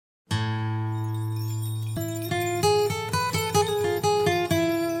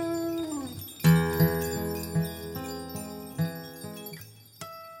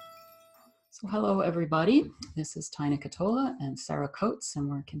Hello, everybody. This is Tina Catola and Sarah Coates, and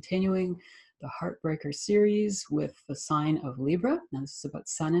we're continuing the Heartbreaker series with the sign of Libra. Now, this is about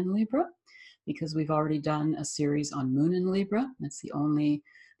Sun in Libra, because we've already done a series on Moon in Libra. That's the only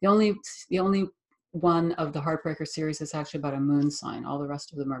one of the Heartbreaker series that's actually about a Moon sign. All the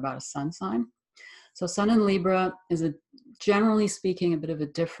rest of them are about a Sun sign. So, Sun in Libra is, generally speaking, a bit of a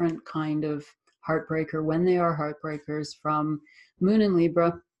different kind of heartbreaker when they are heartbreakers from Moon in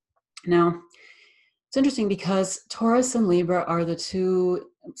Libra. Now, it's interesting because Taurus and Libra are the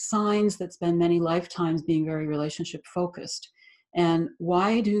two signs that spend many lifetimes being very relationship focused. And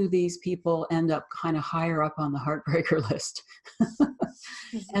why do these people end up kind of higher up on the heartbreaker list?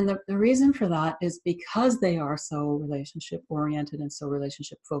 And the reason for that is because they are so relationship oriented and so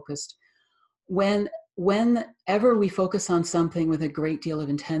relationship focused. Whenever we focus on something with a great deal of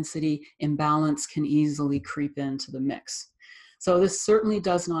intensity, imbalance can easily creep into the mix. So this certainly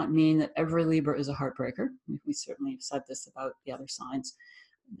does not mean that every Libra is a heartbreaker. We certainly have said this about the other signs.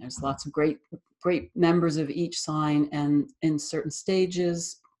 There's lots of great members of each sign, and in certain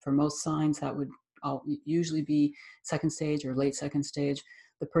stages, for most signs, that would usually be second stage or late second stage.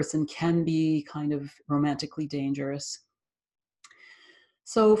 The person can be kind of romantically dangerous.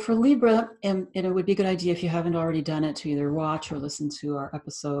 So for Libra, and it would be a good idea if you haven't already done it to either watch or listen to our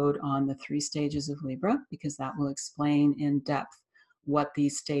episode on the 3 stages of Libra, because that will explain in depth what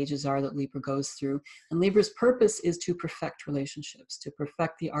these stages are that Libra goes through. And Libra's purpose is to perfect relationships, to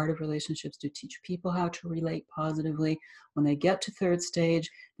perfect the art of relationships, to teach people how to relate positively. When they get to 3rd stage,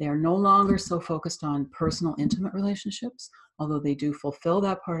 they are no longer so focused on personal, intimate relationships, although they do fulfill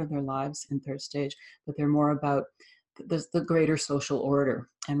that part of their lives in 3rd stage, but they're more about the greater social order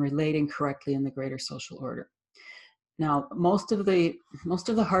and relating correctly in the greater social order. Now, most of the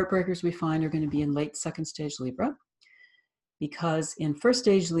heartbreakers we find are going to be in late 2nd stage Libra, because in 1st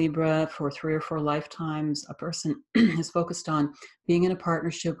stage Libra, for 3 or 4 lifetimes, a person is focused on being in a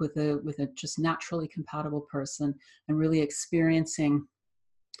partnership with a just naturally compatible person and really experiencing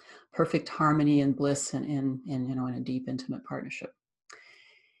perfect harmony and bliss in a deep, intimate partnership.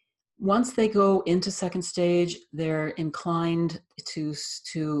 Once they go into 2nd stage, they're inclined to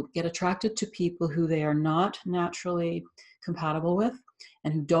get attracted to people who they are not naturally compatible with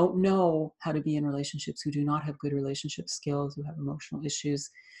and who don't know how to be in relationships, who do not have good relationship skills, who have emotional issues.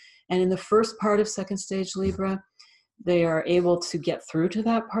 And in the first part of 2nd stage Libra, they are able to get through to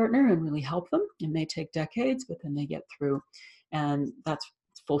that partner and really help them. It may take decades, but then they get through. And that's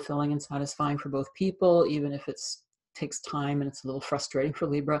fulfilling and satisfying for both people, even if it takes time and it's a little frustrating for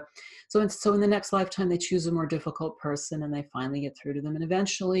Libra. So in the next lifetime, they choose a more difficult person and they finally get through to them. And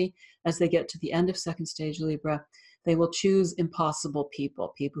eventually, as they get to the end of 2nd stage Libra, they will choose impossible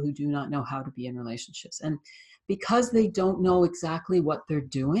people who do not know how to be in relationships. And because they don't know exactly what they're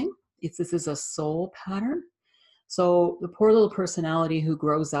doing, this is a soul pattern. So the poor little personality who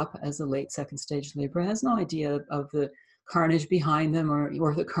grows up as a late 2nd stage Libra has no idea of the carnage behind them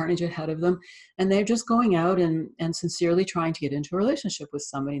or the carnage ahead of them, and they're just going out and sincerely trying to get into a relationship with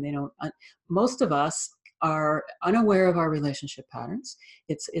somebody. They don't. Most of us are unaware of our relationship patterns.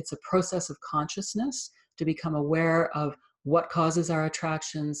 It's a process of consciousness to become aware of what causes our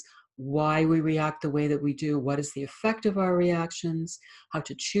attractions, why we react the way that we do, what is the effect of our reactions, how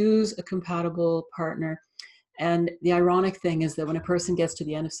to choose a compatible partner. And the ironic thing is that when a person gets to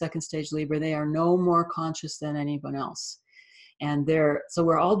the end of 2nd stage Libra, they are no more conscious than anyone else. And so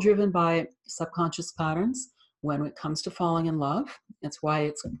we're all driven by subconscious patterns when it comes to falling in love. That's why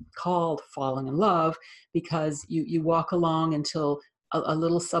it's called falling in love, because you walk along until a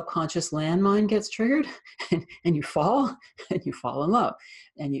little subconscious landmine gets triggered and you fall in love,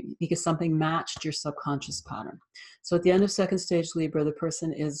 because something matched your subconscious pattern. So at the end of 2nd stage Libra, the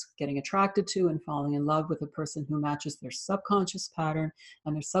person is getting attracted to and falling in love with a person who matches their subconscious pattern,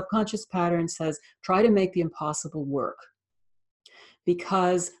 and their subconscious pattern says, try to make the impossible work.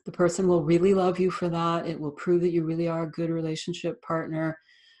 Because the person will really love you for that. It will prove that you really are a good relationship partner.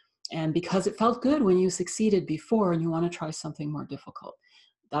 And because it felt good when you succeeded before and you want to try something more difficult.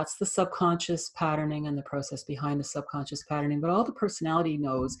 That's the subconscious patterning and the process behind the subconscious patterning. But all the personality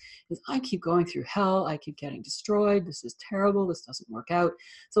knows is, I keep going through hell. I keep getting destroyed. This is terrible. This doesn't work out.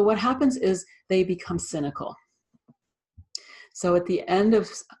 So what happens is they become cynical. So at the end of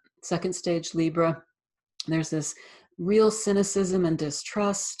 2nd stage Libra, there's this real cynicism and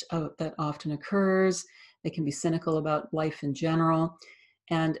distrust that often occurs. They can be cynical about life in general,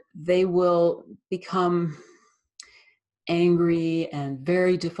 and they will become angry and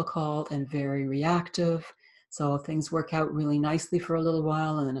very difficult and very reactive. So things work out really nicely for a little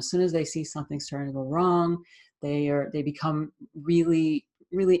while, and then as soon as they see something starting to go wrong, they become really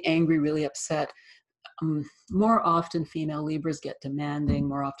really angry, really upset. More often female Libras get demanding,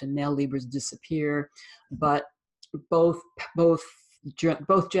 more often male Libras disappear, but both both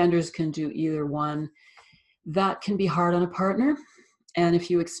both genders can do either one. That can be hard on a partner. And if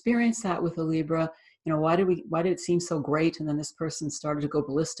you experience that with a Libra, why did it seem so great and then this person started to go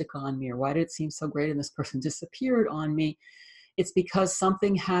ballistic on me, or why did it seem so great and this person disappeared on me? It's because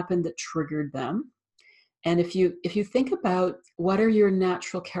something happened that triggered them. And if you think about what are your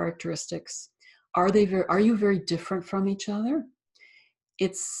natural characteristics, are you very different from each other?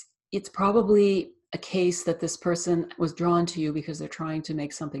 It's probably a case that this person was drawn to you because they're trying to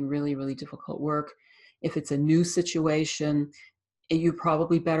make something really, really difficult work. If it's a new situation, you're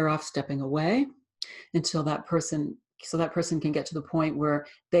probably better off stepping away until that person can get to the point where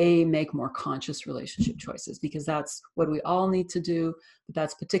they make more conscious relationship choices, because that's what we all need to do. But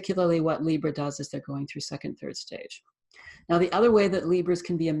that's particularly what Libra does as they're going through second, third stage. Now, the other way that Libras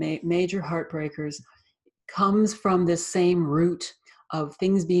can be major heartbreakers comes from this same root of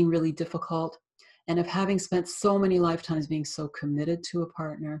things being really difficult and of having spent so many lifetimes being so committed to a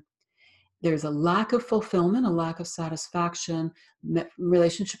partner. There's a lack of fulfillment, a lack of satisfaction.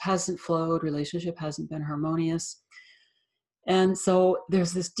 Relationship hasn't flowed, relationship hasn't been harmonious. And so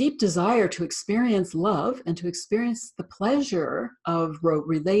there's this deep desire to experience love and to experience the pleasure of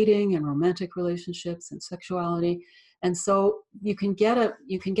relating and romantic relationships and sexuality. And so you can get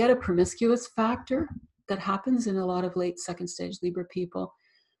a promiscuous factor that happens in a lot of late second stage Libra people,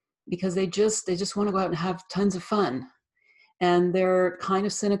 because they just want to go out and have tons of fun. And they're kind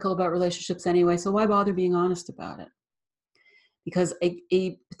of cynical about relationships anyway, so why bother being honest about it? Because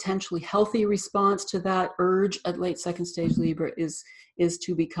a potentially healthy response to that urge at late second stage Libra is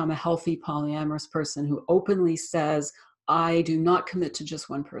to become a healthy polyamorous person who openly says, I do not commit to just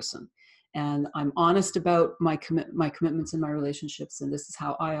one person. And I'm honest about my commitments in my relationships, and this is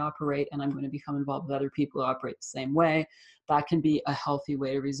how I operate, and I'm going to become involved with other people who operate the same way. That can be a healthy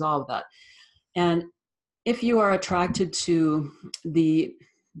way to resolve that. And if you are attracted to the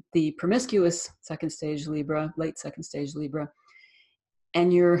promiscuous second stage Libra, late second stage Libra,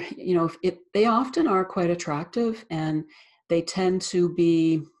 and they often are quite attractive, and they tend to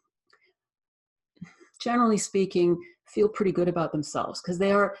be, generally speaking, feel pretty good about themselves, because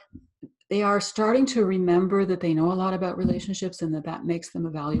they are starting to remember that they know a lot about relationships and that makes them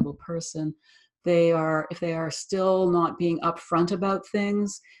a valuable person. If they are still not being upfront about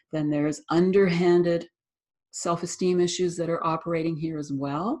things, then there's underhanded self-esteem issues that are operating here as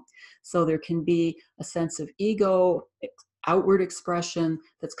well. So there can be a sense of ego, outward expression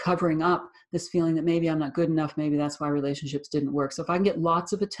that's covering up this feeling that maybe I'm not good enough, maybe that's why relationships didn't work. So if I can get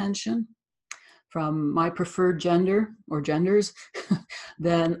lots of attention from my preferred gender or genders,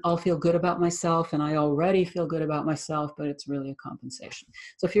 then I'll feel good about myself, and I already feel good about myself, but it's really a compensation.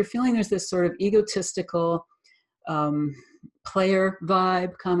 So if you're feeling there's this sort of egotistical player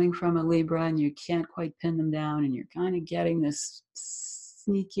vibe coming from a Libra, and you can't quite pin them down, and you're kind of getting this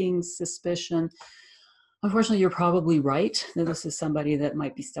sneaking suspicion, unfortunately, you're probably right that this is somebody that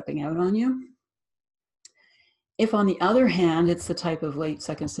might be stepping out on you. If, on the other hand, it's the type of late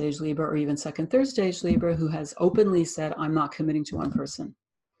second stage Libra or even second, third stage Libra who has openly said, I'm not committing to one person.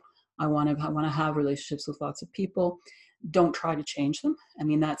 I want to have relationships with lots of people. Don't try to change them. I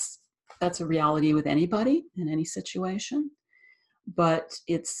mean, that's a reality with anybody in any situation. But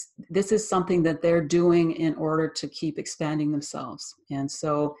this is something that they're doing in order to keep expanding themselves. And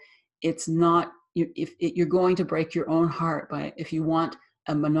so it's not, you're going to break your own heart if you want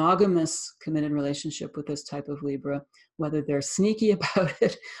a monogamous committed relationship with this type of Libra, whether they're sneaky about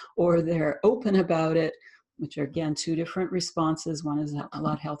it or they're open about it, which are, again, two different responses. One is a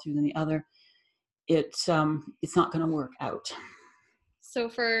lot healthier than the other. It's not going to work out. So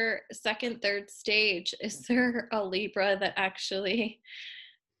for second, third stage, is there a Libra that actually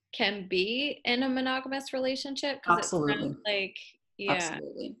can be in a monogamous relationship? Absolutely. Yeah.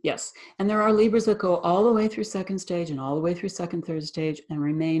 Absolutely. Yes. And there are Libras that go all the way through second stage and all the way through second, third stage and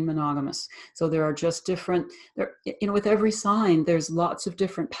remain monogamous. So there are just different, with every sign, there's lots of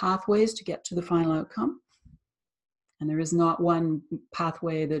different pathways to get to the final outcome. And there is not one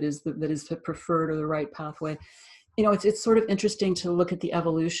pathway that is the preferred or the right pathway. It's sort of interesting to look at the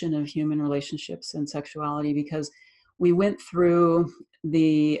evolution of human relationships and sexuality, because we went through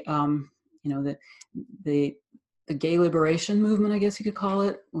the gay liberation movement, I guess you could call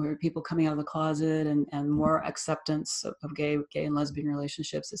it, where people coming out of the closet and more acceptance of gay and lesbian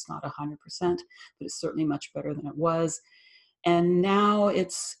relationships. It's not 100%, but it's certainly much better than it was. And now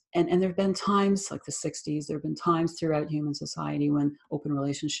and there have been times like the 60s, there have been times throughout human society when open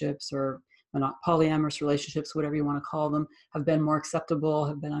relationships or polyamorous relationships, whatever you want to call them, have been more acceptable,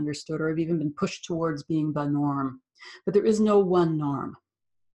 have been understood, or have even been pushed towards being the norm. But there is no one norm.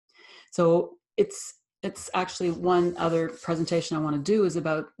 So it's actually one other presentation I want to do is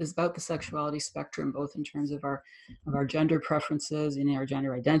about the sexuality spectrum, both in terms of our gender preferences and our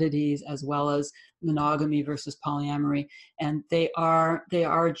gender identities, as well as monogamy versus polyamory. And they are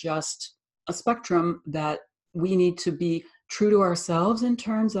just a spectrum that we need to be true to ourselves in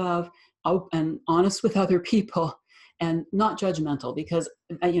terms of and honest with other people and not judgmental. Because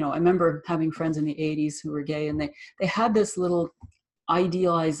I remember having friends in the 80s who were gay, and they had this little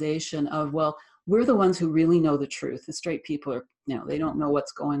idealization of, well, we're the ones who really know the truth. The straight people are, they don't know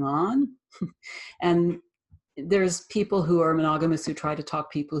what's going on. And there's people who are monogamous who try to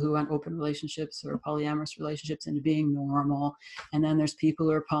talk people who are in open relationships or polyamorous relationships into being normal. And then there's people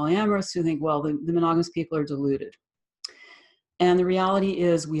who are polyamorous who think, well, the monogamous people are deluded. And the reality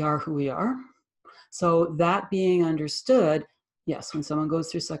is we are who we are. So that being understood, yes, when someone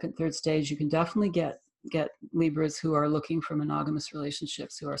goes through second, third stage, you can definitely get Libras who are looking for monogamous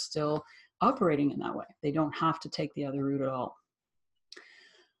relationships who are still operating in that way. They don't have to take the other route at all.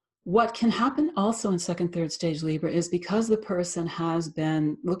 What can happen also in second, third stage Libra is because the person has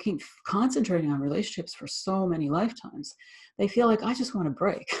been concentrating on relationships for so many lifetimes, they feel like, I just want to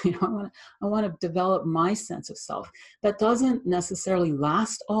break. I want to develop my sense of self. That doesn't necessarily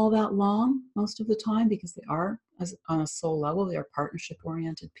last all that long most of the time, because they are, on a soul level, they are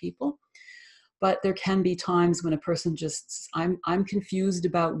partnership-oriented people. But there can be times when a person just, I'm confused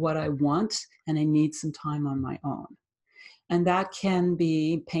about what I want and I need some time on my own. And that can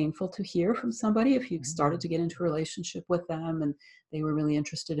be painful to hear from somebody if you've started to get into a relationship with them and they were really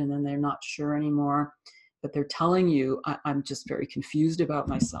interested and then they're not sure anymore. But they're telling you, I'm just very confused about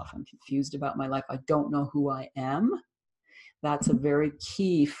myself. I'm confused about my life. I don't know who I am. That's a very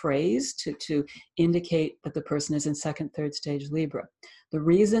key phrase to indicate that the person is in second, third stage Libra. The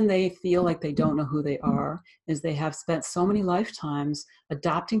reason they feel like they don't know who they are is they have spent so many lifetimes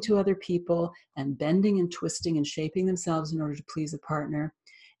adapting to other people and bending and twisting and shaping themselves in order to please a partner.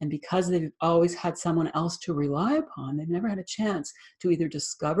 And because they've always had someone else to rely upon, they've never had a chance to either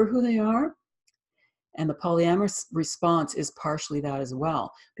discover who they are. And the polyamorous response is partially that as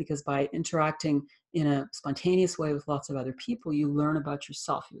well, because by interacting in a spontaneous way with lots of other people, you learn about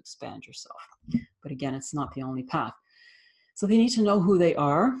yourself, you expand yourself. But again, it's not the only path. So they need to know who they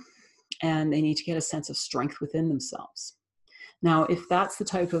are, and they need to get a sense of strength within themselves. Now, if that's the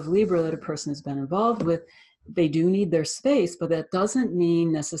type of Libra that a person has been involved with, they do need their space, but that doesn't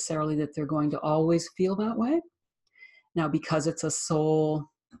mean necessarily that they're going to always feel that way. Now, because it's a soul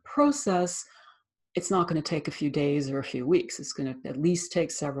process, it's not going to take a few days or a few weeks. It's going to at least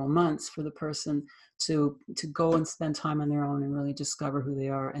take several months for the person to go and spend time on their own and really discover who they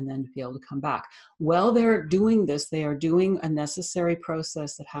are, and then to be able to come back. While they're doing this, they are doing a necessary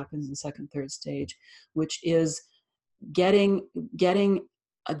process that happens in second, third stage, which is getting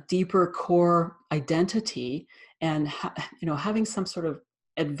a deeper core identity and having some sort of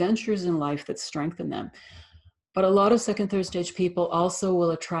adventures in life that strengthen them. But a lot of second, third stage people also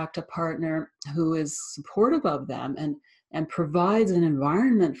will attract a partner who is supportive of them and provides an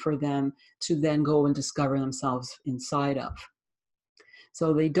environment for them to then go and discover themselves inside of.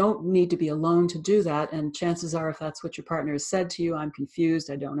 So they don't need to be alone to do that. And chances are, if that's what your partner has said to you, I'm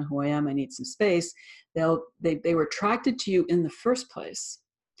confused, I don't know who I am, I need some space, they were attracted to you in the first place.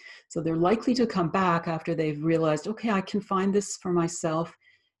 So they're likely to come back after they've realized, okay, I can find this for myself.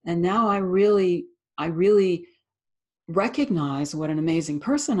 And now I really recognize what an amazing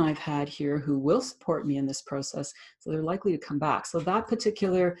person I've had here who will support me in this process. So they're likely to come back. So that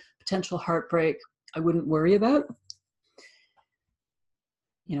particular potential heartbreak, I wouldn't worry about.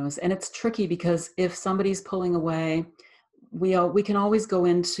 And it's tricky because if somebody's pulling away, we can always go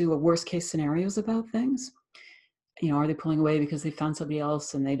into a worst case scenarios about things. Are they pulling away because they found somebody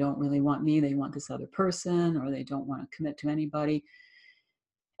else and they don't really want me, they want this other person, or they don't want to commit to anybody?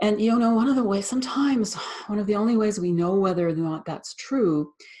 And one of the only ways we know whether or not that's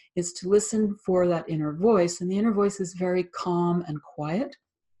true is to listen for that inner voice. And the inner voice is very calm and quiet,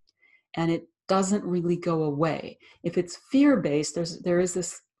 and it doesn't really go away. If it's fear-based, there is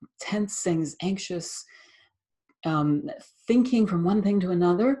this tense, anxious thinking from one thing to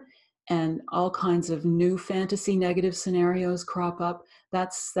another, and all kinds of new fantasy negative scenarios crop up.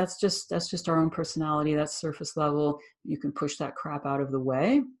 That's just our own personality. That's surface level. You can push that crap out of the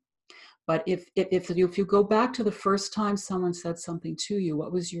way. But if you go back to the first time someone said something to you,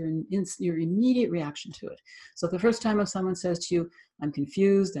 what was your immediate reaction to it? So the first time if someone says to you, I'm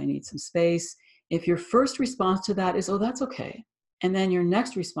confused, I need some space, if your first response to that is, oh, that's okay, And then your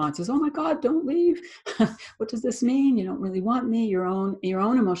next response is, oh my God, don't leave. What does this mean? You don't really want me. Your own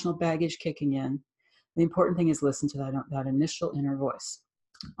emotional baggage kicking in. The important thing is listen to that initial inner voice.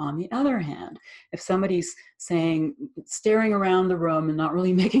 On the other hand, if somebody's saying, staring around the room and not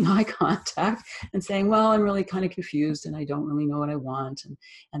really making eye contact and saying, well, I'm really kind of confused and I don't really know what I want.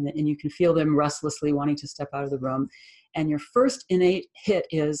 And you can feel them restlessly wanting to step out of the room. And your first innate hit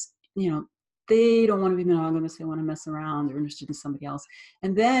is, they don't want to be monogamous. They want to mess around. They're interested in somebody else.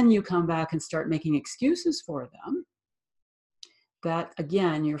 And then you come back and start making excuses for them. That,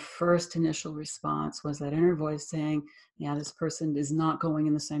 again, your first initial response was that inner voice saying, yeah, this person is not going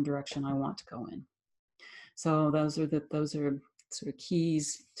in the same direction I want to go in. So those are sort of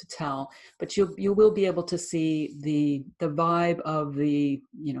keys to tell. But you will be able to see the vibe of the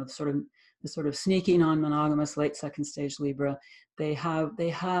sort of sneaking on monogamous late second stage Libra. They have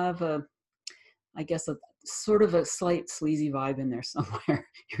a sort of a slight sleazy vibe in there somewhere.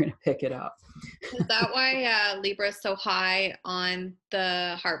 You're going to pick it up. Is that why Libra is so high on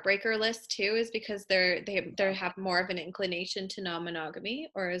the heartbreaker list too? Is because they have more of an inclination to non-monogamy,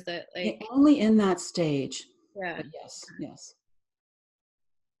 or is it like only in that stage? Yeah. Yes.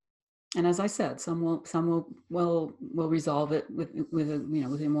 And as I said, some will resolve it with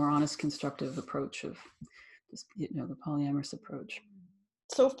a more honest, constructive approach of just, the polyamorous approach.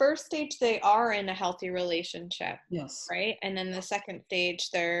 So first stage, they are in a healthy relationship. Yes. Right. And then the second stage,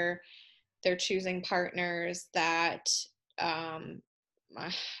 they're choosing partners that, I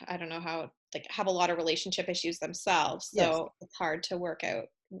don't know how, like, have a lot of relationship issues themselves. So yes. It's hard to work out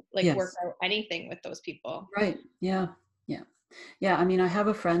anything with those people. Right. Yeah. I mean, I have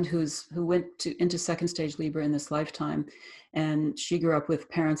a friend who went into second stage Libra in this lifetime, and she grew up with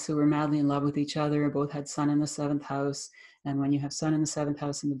parents who were madly in love with each other, both had Sun in the 7th house. And when you have Sun in the 7th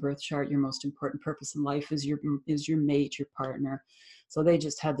house in the birth chart, your most important purpose in life is your mate, your partner. So they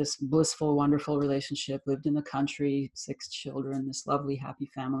just had this blissful, wonderful relationship, lived in the country, 6 children, this lovely, happy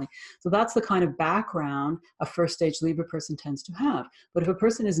family. So that's the kind of background a first stage Libra person tends to have. But if a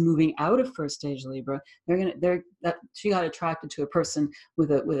person is moving out of first stage Libra, she got attracted to a person with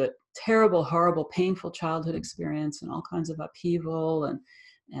a terrible, horrible, painful childhood experience and all kinds of upheaval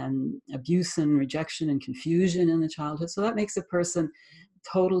and abuse and rejection and confusion in the childhood. So that makes a person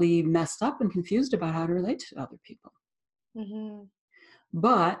totally messed up and confused about how to relate to other people. Mm-hmm.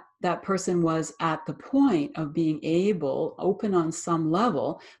 But that person was at the point of being able, open on some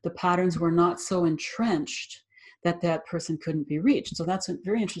level, the patterns were not so entrenched that person couldn't be reached. So that's a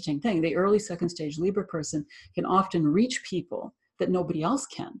very interesting thing. The early second stage Libra person can often reach people that nobody else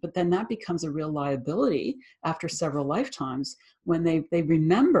can, but then that becomes a real liability after several lifetimes when they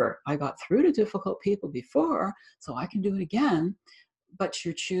remember, I got through to difficult people before, so I can do it again. But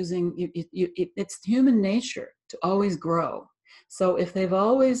you're choosing, it's human nature to always grow. So if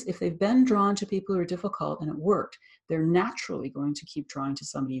they've been drawn to people who are difficult and it worked, they're naturally going to keep drawing to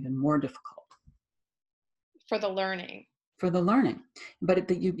somebody even more difficult. For the learning. But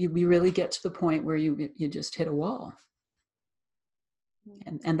you really get to the point where you just hit a wall.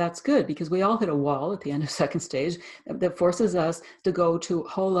 And that's good, because we all hit a wall at the end of second stage that forces us to go to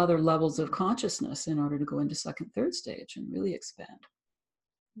whole other levels of consciousness in order to go into second, third stage and really expand.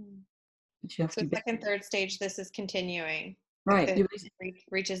 But you have so second, third stage, this is continuing. Right. It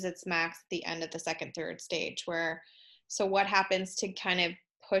reaches its max at the end of the second, third stage so what happens to kind of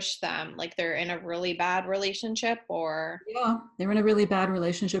push them? Like they're in a really bad relationship or? Yeah, they're in a really bad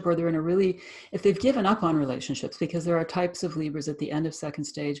relationship, or if they've given up on relationships, because there are types of Libras at the end of second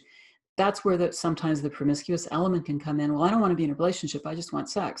stage, that's where sometimes the promiscuous element can come in. Well, I don't want to be in a relationship. I just want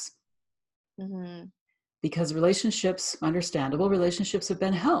sex. Mm-hmm. Because understandable relationships have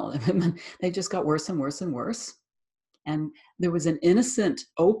been hell. They just got worse and worse and worse. And there was an innocent,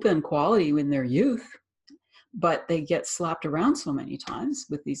 open quality in their youth, but they get slapped around so many times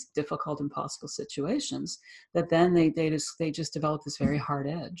with these difficult, impossible situations that then they just develop this very hard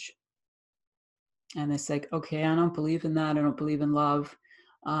edge. And they say, okay, I don't believe in that. I don't believe in love.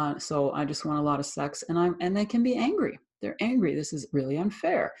 So I just want a lot of sex. And they can be angry. They're angry. This is really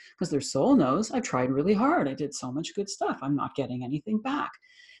unfair, because their soul knows I tried really hard. I did so much good stuff. I'm not getting anything back.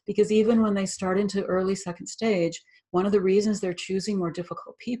 Because even when they start into early second stage, one of the reasons they're choosing more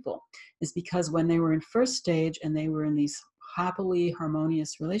difficult people is because when they were in first stage and they were in these happily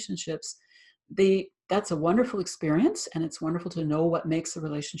harmonious relationships, that's a wonderful experience, and it's wonderful to know what makes a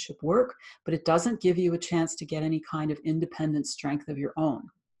relationship work, but it doesn't give you a chance to get any kind of independent strength of your own,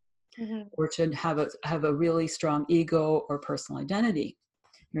 mm-hmm. or to have a really strong ego or personal identity.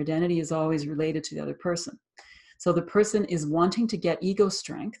 Your identity is always related to the other person. So the person is wanting to get ego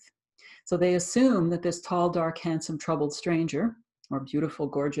strength. So they assume that this tall, dark, handsome, troubled stranger or beautiful,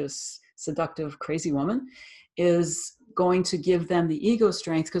 gorgeous, seductive, crazy woman, is going to give them the ego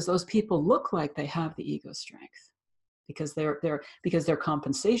strength, because those people look like they have the ego strength, because their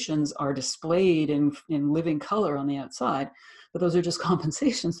compensations are displayed in living color on the outside, but those are just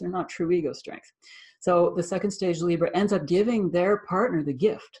compensations. They're not true ego strength. So the second stage Libra ends up giving their partner the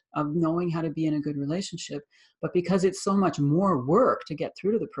gift of knowing how to be in a good relationship, but because it's so much more work to get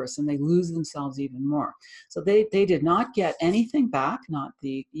through to the person, they lose themselves even more. So they did not get anything back, not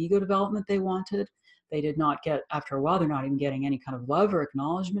the ego development they wanted. They did not get, after a while, they're not even getting any kind of love or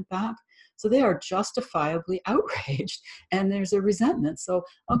acknowledgement back. So they are justifiably outraged, and there's a resentment. So,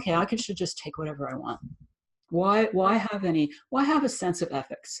 okay, I should just take whatever I want. Why have a sense of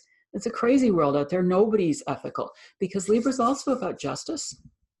ethics? It's a crazy world out there. Nobody's ethical, because Libra is also about justice.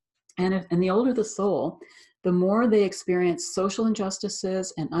 And the older the soul, the more they experience social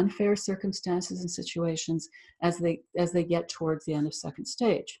injustices and unfair circumstances and situations as they get towards the end of second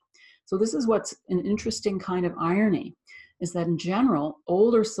stage. So this is what's an interesting kind of irony, is that in general,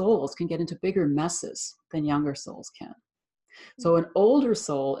 older souls can get into bigger messes than younger souls can. So an older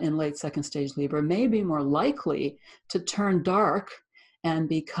soul in late second stage Libra may be more likely to turn dark and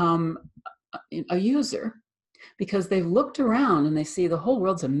become a user, because they've looked around and they see the whole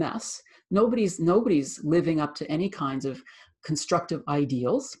world's a mess. Nobody's living up to any kinds of constructive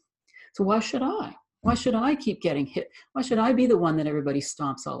ideals. So why should I? Why should I keep getting hit? Why should I be the one that everybody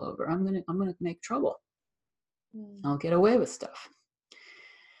stomps all over? I'm gonna make trouble. I'll get away with stuff.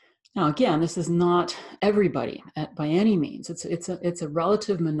 Now, again, this is not everybody by any means. It's a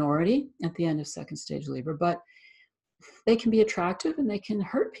relative minority at the end of second stage Libra, but they can be attractive and they can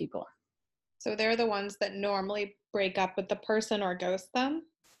hurt people. So they're the ones that normally break up with the person or ghost them?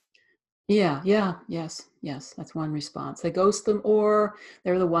 Yes. That's one response. They ghost them, or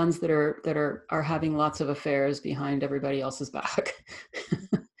they're the ones that are having lots of affairs behind everybody else's back.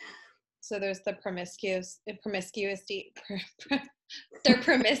 So there's the promiscuity. They're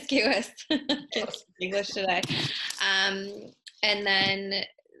promiscuous. Can't speak English today. And then,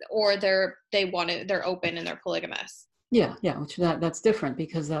 or they're open and they're polygamous. Yeah, which that's different,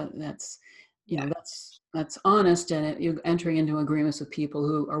 because that's that's honest, and you're entering into agreements with people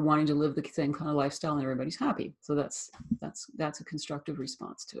who are wanting to live the same kind of lifestyle, and everybody's happy. So that's a constructive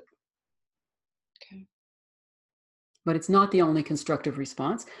response to it. Okay. But it's not the only constructive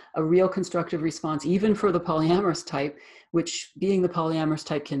response. A real constructive response, even for the polyamorous type, which being the polyamorous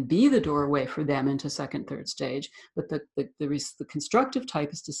type can be the doorway for them into second, third stage. But the constructive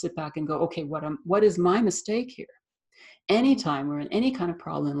type is to sit back and go, okay, what is my mistake here? Anytime we're in any kind of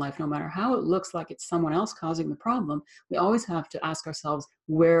problem in life, no matter how it looks like it's someone else causing the problem, we always have to ask ourselves,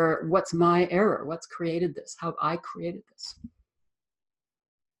 what's my error? What's created this? How have I created this?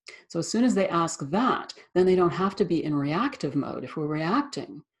 So as soon as they ask that, then they don't have to be in reactive mode. If we're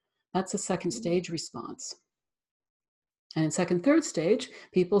reacting, that's a second stage response. And in second, third stage,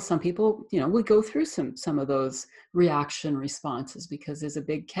 some people, would go through some of those reaction responses, because there's a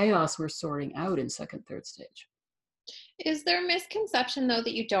big chaos we're sorting out in second, third stage. Is there a misconception, though,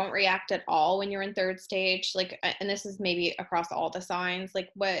 that you don't react at all when you're in third stage? Like, and this is maybe across all the signs, like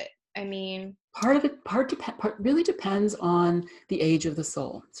what, I mean. Part of it really depends on the age of the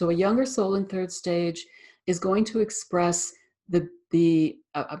soul. So a younger soul in third stage is going to express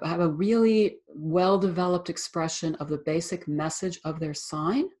have a really well-developed expression of the basic message of their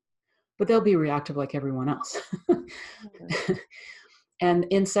sign, but they'll be reactive like everyone else. And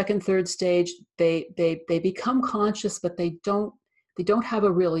in second, third stage, they become conscious, but they don't have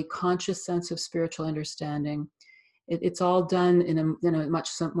a really conscious sense of spiritual understanding. It's all done in a much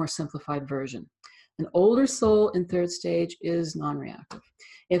more simplified version. An older soul in third stage is non-reactive.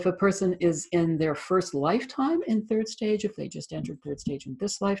 If a person is in their first lifetime in third stage, if they just entered third stage in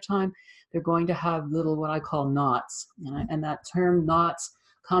this lifetime, they're going to have little, what I call knots. And that term knots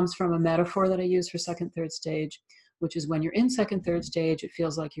comes from a metaphor that I use for second, third stage, which is when you're in second, third stage, it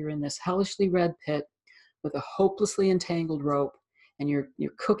feels like you're in this hellishly red pit with a hopelessly entangled rope, and you're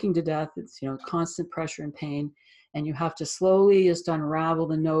cooking to death. It's constant pressure and pain, and you have to slowly just unravel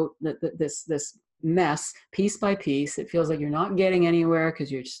this mess piece by piece. It feels like you're not getting anywhere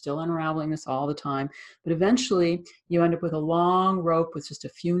because you're still unraveling this all the time. But eventually, you end up with a long rope with just a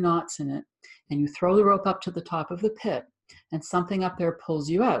few knots in it, and you throw the rope up to the top of the pit, and something up there pulls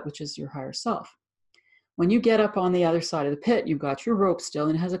you out, which is your higher self. When you get up on the other side of the pit, you've got your rope still,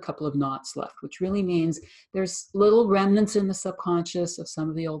 and it has a couple of knots left, which really means there's little remnants in the subconscious of some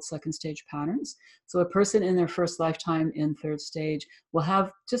of the old second stage patterns. So a person in their first lifetime in third stage will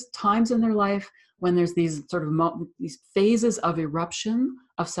have just times in their life when there's these sort of these phases of eruption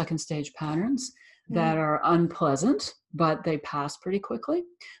of second stage patterns that are unpleasant, but they pass pretty quickly.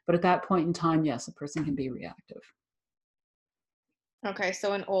 But at that point in time, yes, a person can be reactive. Okay,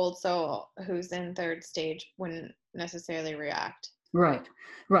 so an old soul who's in third stage wouldn't necessarily react. Right,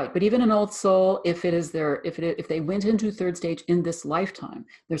 right. But even an old soul, if if they went into third stage in this lifetime,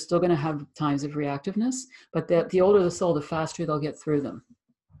 they're still going to have times of reactiveness. But the older the soul, the faster they'll get through them.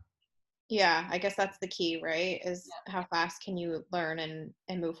 Yeah, I guess that's the key, right? Is how fast can you learn and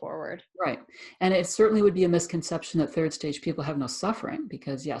move forward? Right. And it certainly would be a misconception that third stage people have no suffering,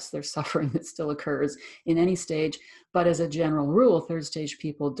 because yes, there's suffering that still occurs in any stage. But as a general rule, third stage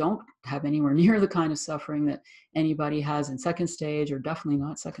people don't have anywhere near the kind of suffering that anybody has in second stage, or definitely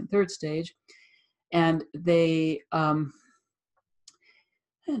not second, third stage. And and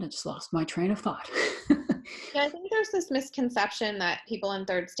I just lost my train of thought. Yeah, I think there's this misconception that people in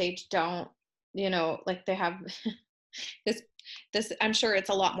third stage don't, like they have this I'm sure it's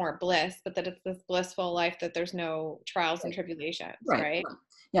a lot more bliss, but that it's this blissful life that there's no trials and tribulations, Right. right? Right.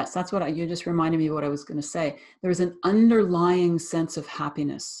 Yes, that's what you just reminded me of what I was going to say. There's an underlying sense of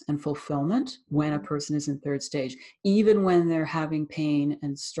happiness and fulfillment when a person is in third stage, even when they're having pain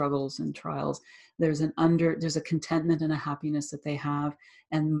and struggles and trials. There's a contentment and a happiness that they have,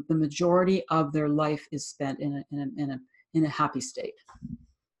 and the majority of their life is spent in a happy state.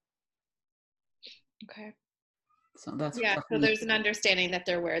 Okay. So that's Yeah, so definitely. there's an understanding that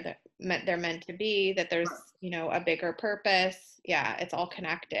they're where they're meant to be, that there's, a bigger purpose. Yeah, it's all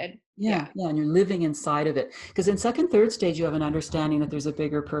connected. Yeah, yeah, and you're living inside of it. Because in second, third stage, you have an understanding that there's a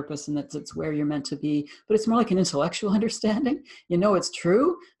bigger purpose and that it's where you're meant to be. But it's more like an intellectual understanding. You know it's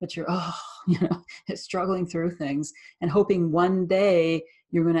true, but you're struggling through things and hoping one day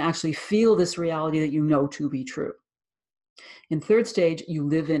you're going to actually feel this reality that you know to be true. In third stage, you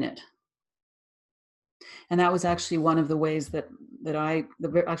live in it. And that was actually one of the ways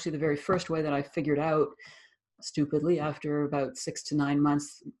actually the very first way that I figured out, stupidly, after about 6 to 9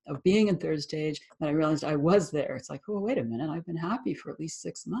 months of being in third stage, that I realized I was there. It's like, oh, wait a minute, I've been happy for at least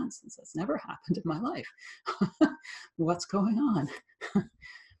 6 months, and that's never happened in my life. What's going on?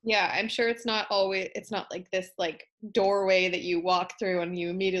 Yeah, I'm sure it's not like this like doorway that you walk through and you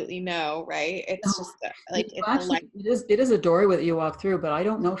immediately know, right? It's No, just like it's actually, it is a doorway that you walk through, but I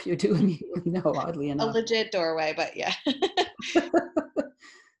don't know if you do immediately know, oddly a enough. legit doorway, but yeah.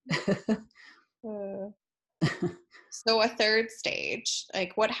 Uh, so a third stage,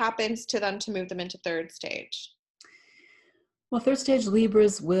 like what happens to them to move them into third stage? Well, third stage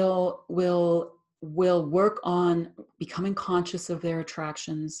Libras will work on becoming conscious of their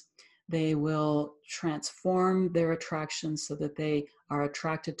attractions. They will transform their attractions so that they are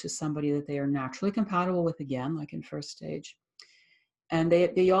attracted to somebody that they are naturally compatible with, again, like in first stage. And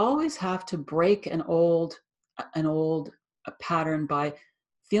they always have to break an old pattern by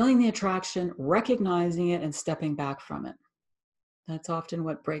feeling the attraction, recognizing it, and stepping back from it. That's often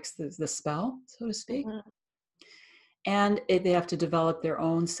what breaks the spell, so to speak. Mm-hmm. And they have to develop their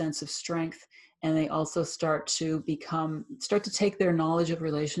own sense of strength, and they also start to take their knowledge of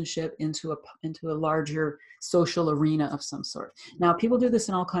relationship into a larger social arena of some sort. Now, people do this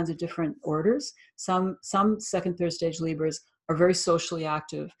in all kinds of different orders. Some second, third stage Libras are very socially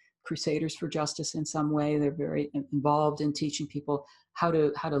active, crusaders for justice in some way. They're very involved in teaching people how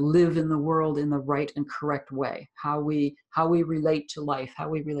to live in the world in the right and correct way, how we relate to life, how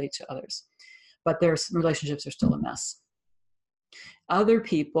we relate to others. But their relationships are still a mess. Other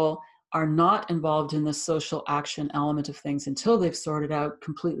people are not involved in the social action element of things until they've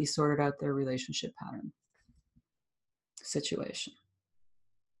completely sorted out their relationship pattern situation.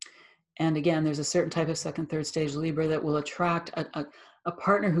 And again, there's a certain type of second, third stage Libra that will attract a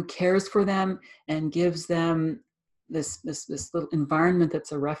partner who cares for them and gives them this little environment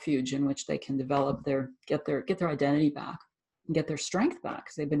that's a refuge in which they can get their identity back and get their strength back,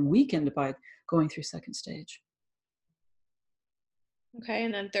 because they've been weakened by going through second stage. Okay,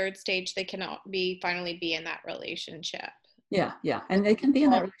 and then third stage, they cannot finally be in that relationship. Yeah, yeah. And they can be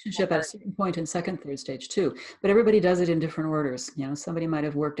in that relationship at a certain point in second, third stage too. But everybody does it in different orders. Somebody might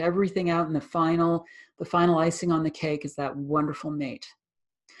have worked everything out, and the final icing on the cake is that wonderful mate.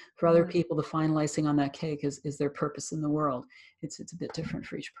 For other people, the final icing on that cake is their purpose in the world. It's a bit different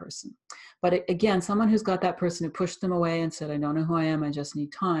for each person. But again, someone who's got that person who pushed them away and said, I don't know who I am, I just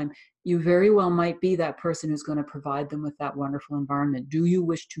need time, you very well might be that person who's going to provide them with that wonderful environment. Do you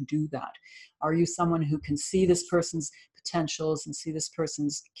wish to do that? Are you someone who can see this person's potentials and see this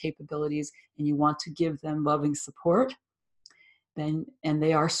person's capabilities, and you want to give them loving support? And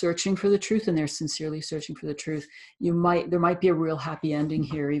they are searching for the truth, and they're sincerely searching for the truth, there might be a real happy ending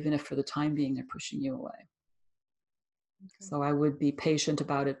here, even if for the time being they're pushing you away. So I would be patient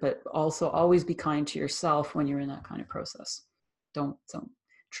about it, but also always be kind to yourself when you're in that kind of process. Don't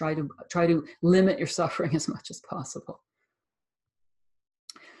try to limit your suffering as much as possible.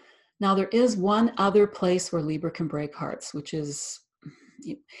 Now, there is one other place where Libra can break hearts, which is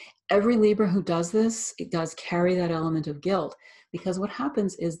every Libra who does this, it does carry that element of guilt, because what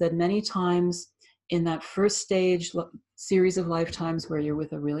happens is that many times in that first stage series of lifetimes where you're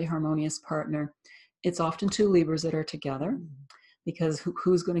with a really harmonious partner, it's often two Libras that are together, because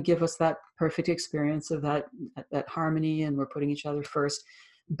who's going to give us that perfect experience of that harmony, and we're putting each other first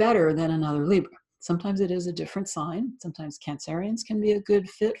better than another Libra. Sometimes it is a different sign. Sometimes Cancerians can be a good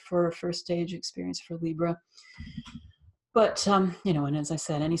fit for a first stage experience for Libra. But, and as I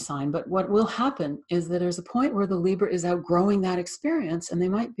said, any sign. But what will happen is that there's a point where the Libra is outgrowing that experience, and they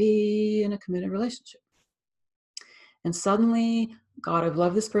might be in a committed relationship. And suddenly, God, I've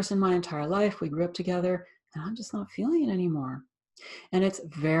loved this person my entire life. We grew up together, and I'm just not feeling it anymore. And it's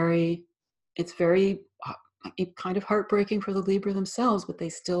very kind of heartbreaking for the Libra themselves, but they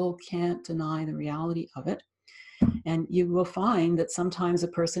still can't deny the reality of it. And you will find that sometimes a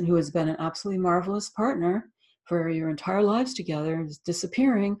person who has been an absolutely marvelous partner for your entire lives together is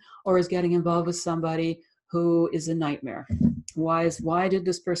disappearing, or is getting involved with somebody who is a nightmare. Why did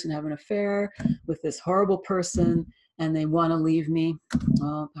this person have an affair with this horrible person and they want to leave me?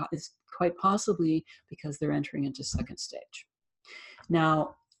 Well, it's quite possibly because they're entering into second stage.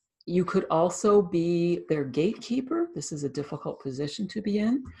 Now, you could also be their gatekeeper. This is a difficult position to be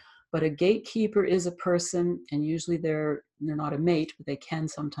in, but a gatekeeper is a person, and usually they're not a mate, but they can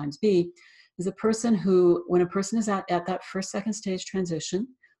sometimes be, is a person who, when a person is at that first, second stage transition,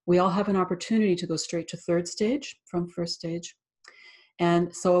 we all have an opportunity to go straight to third stage from first stage.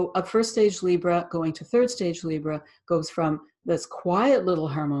 And so a first stage Libra going to third stage Libra goes from this quiet little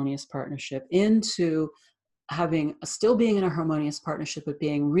harmonious partnership into still being in a harmonious partnership, but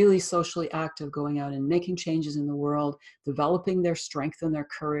being really socially active, going out and making changes in the world, developing their strength and their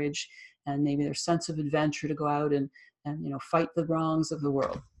courage, and maybe their sense of adventure to go out and fight the wrongs of the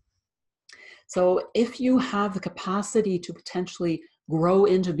world. So if you have the capacity to potentially grow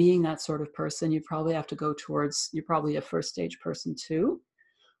into being that sort of person, you'd probably have to go towards, you're probably a first stage person too,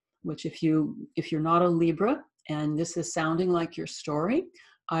 which if you're not a Libra and this is sounding like your story,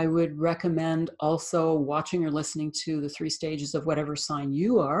 I would recommend also watching or listening to the 3 stages of whatever sign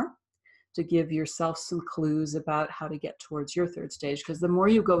you are, to give yourself some clues about how to get towards your third stage. Because the more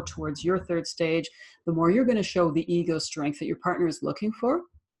you go towards your third stage, the more you're going to show the ego strength that your partner is looking for,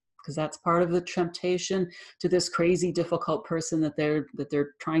 because that's part of the temptation to this crazy, difficult person that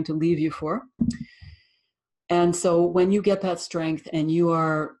they're trying to leave you for. And so when you get that strength and you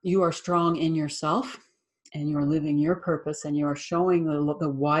are strong in yourself, and you are living your purpose, and you are showing the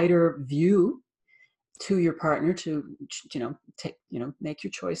wider view to your partner to make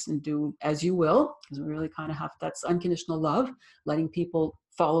your choice and do as you will, because we really kind of have, that's unconditional love, letting people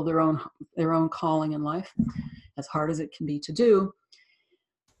follow their own calling in life, as hard as it can be to do.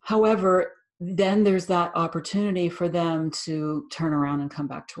 However, then there's that opportunity for them to turn around and come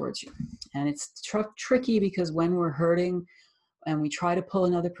back towards you. And it's tricky, because when we're hurting and we try to pull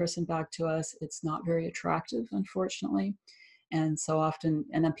another person back to us, it's not very attractive, unfortunately. And so often,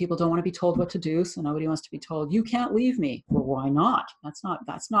 and then people don't want to be told what to do. So nobody wants to be told, you can't leave me. Well, why not? That's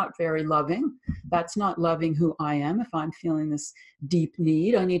not very loving. That's not loving who I am. If I'm feeling this deep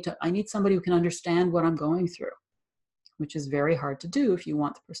need, I need somebody who can understand what I'm going through, which is very hard to do if you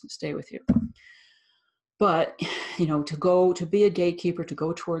want the person to stay with you. But, to be a gatekeeper, to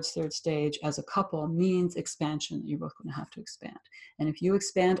go towards third stage as a couple means expansion. You're both going to have to expand. And if you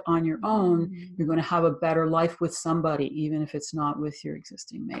expand on your own, you're going to have a better life with somebody, even if it's not with your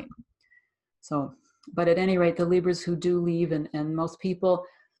existing mate. So, but at any rate, the Libras who do leave, and most people,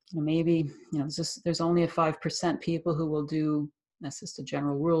 maybe, there's only a 5% people who will do, that's just a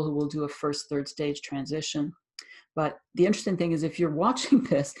general rule, who will do a first, third stage transition. But the interesting thing is, if you're watching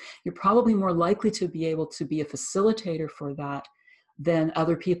this, you're probably more likely to be able to be a facilitator for that than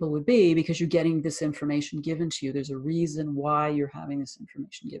other people would be, because you're getting this information given to you. There's a reason why you're having this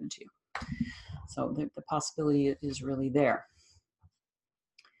information given to you. So the possibility is really there.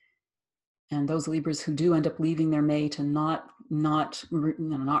 And those Libras who do end up leaving their mate and not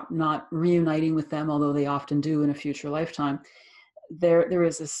reuniting with them, although they often do in a future lifetime, there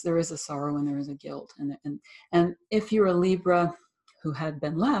is a sorrow and there is a guilt, and if you're a Libra who had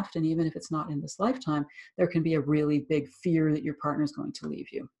been left, and even if it's not in this lifetime, there can be a really big fear that your partner is going to leave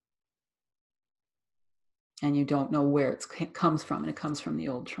you, and you don't know where it comes from, and it comes from the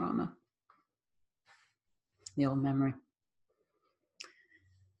old trauma, the old memory.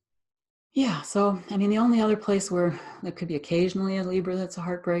 Yeah, so I mean, the only other place where there could be occasionally a Libra that's a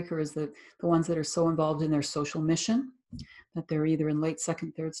heartbreaker is the ones that are so involved in their social mission that they're either in late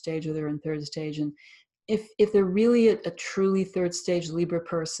second, third stage, or they're in third stage. And if they're really a truly third stage Libra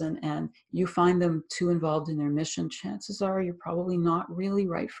person and you find them too involved in their mission, chances are you're probably not really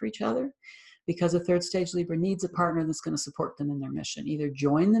right for each other, because a third stage Libra needs a partner that's going to support them in their mission, either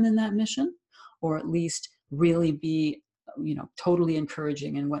join them in that mission or at least really be, totally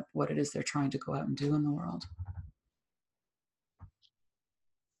encouraging in what it is they're trying to go out and do in the world.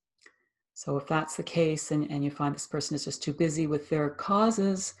 So if that's the case and you find this person is just too busy with their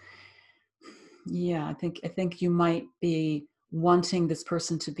causes, yeah, I think you might be wanting this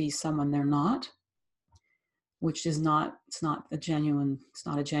person to be someone they're not, which is not, it's not a genuine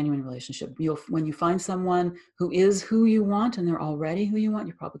relationship. When you find someone who is who you want and they're already who you want,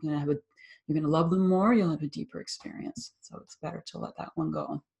 you're probably going to you're going to love them more, you'll have a deeper experience. So it's better to let that one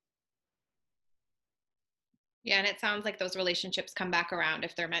go. Yeah, and it sounds like those relationships come back around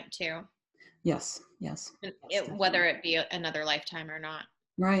if they're meant to, Yes, yes. whether it be another lifetime or not.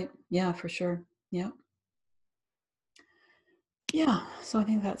 Right. Yeah, for sure. Yeah. Yeah. So I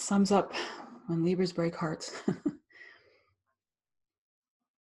think that sums up when Libras break hearts.